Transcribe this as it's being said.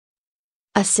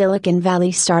A Silicon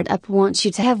Valley startup wants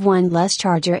you to have one less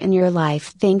charger in your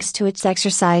life thanks to its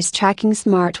exercise tracking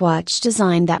smartwatch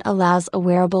design that allows a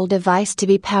wearable device to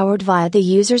be powered via the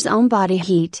user's own body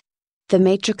heat. The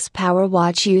Matrix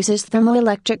PowerWatch uses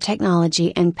thermoelectric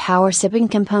technology and power-sipping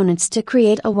components to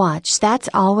create a watch that's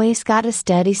always got a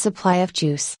steady supply of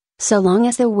juice, so long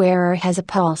as the wearer has a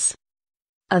pulse.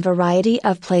 A variety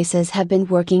of places have been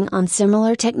working on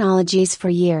similar technologies for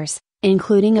years,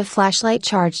 including a flashlight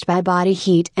charged by body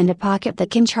heat and a pocket that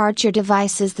can charge your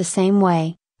devices the same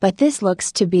way, but this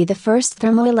looks to be the first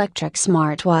thermoelectric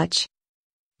smartwatch.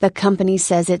 The company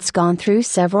says it's gone through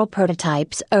several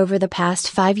prototypes over the past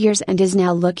 5 years and is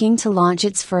now looking to launch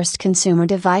its first consumer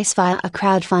device via a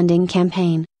crowdfunding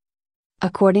campaign.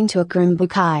 According to Akram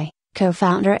Boukai,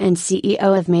 co-founder and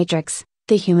CEO of Matrix,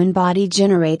 the human body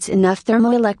generates enough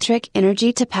thermoelectric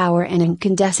energy to power an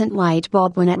incandescent light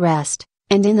bulb when at rest,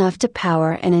 and enough to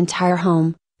power an entire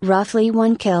home, roughly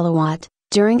 1 kilowatt,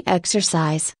 during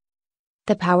exercise.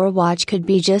 The PowerWatch could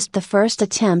be just the first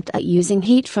attempt at using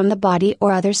heat from the body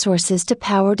or other sources to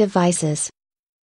power devices.